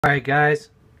Alright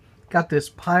guys, got this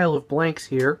pile of blanks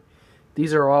here.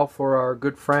 These are all for our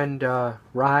good friend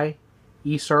Rye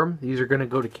Eserm. These are going to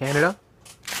go to Canada.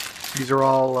 These are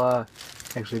all,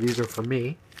 actually these are for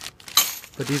me,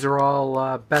 but these are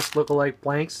all best lookalike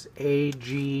blanks. A,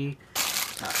 G,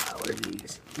 what are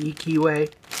these? E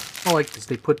keyway. I like this.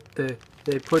 They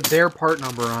put their part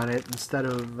number on it instead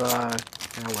of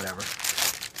whatever.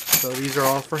 So these are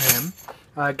all for him.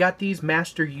 Got these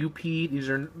Master UP. These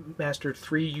are Master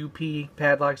 3 UP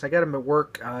padlocks. I got them at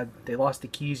work. They lost the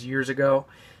keys years ago.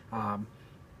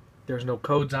 There's no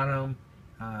codes on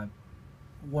them.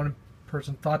 One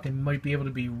person thought they might be able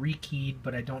to be rekeyed,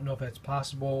 but I don't know if that's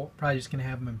possible. Probably just going to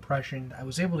have them impressioned. I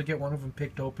was able to get one of them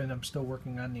picked open. I'm still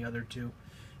working on the other two.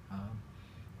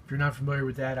 If you're not familiar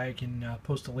with that, I can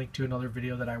post a link to another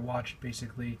video that I watched.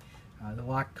 Basically, the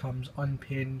lock comes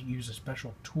unpinned. Use a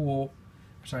special tool.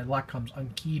 Sorry, lock comes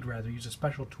unkeyed rather. Use a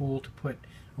special tool to put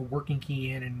a working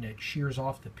key in, and it shears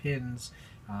off the pins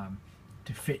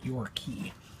to fit your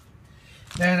key.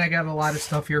 Then I got a lot of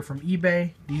stuff here from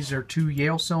eBay. These are 2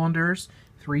 Yale cylinders,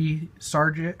 3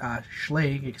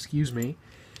 Schlage, excuse me,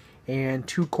 and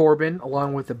 2 Corbin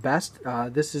along with the best.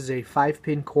 This is a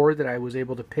 5-pin cord that I was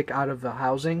able to pick out of the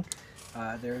housing.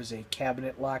 There's a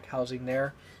cabinet lock housing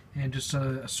there, and just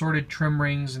assorted trim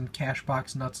rings and cash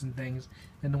box nuts and things.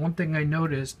 And the one thing I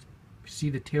noticed, you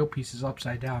see the tailpiece is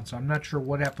upside down, so I'm not sure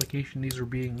what application these are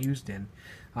being used in.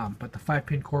 But the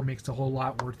 5-pin cord makes the whole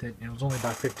lot worth it. It was only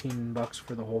about 15 bucks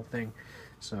for the whole thing.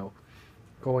 So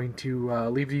going to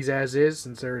leave these as is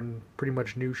since they're in pretty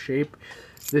much new shape.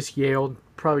 This Yale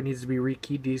probably needs to be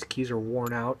rekeyed. These keys are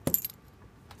worn out.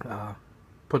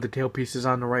 Put the tailpieces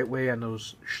on the right way on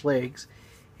those Schlags,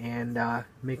 and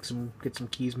get some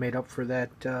keys made up for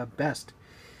that best.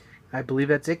 I believe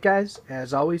that's it, guys.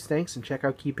 As always, thanks, and check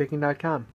out keypicking.com.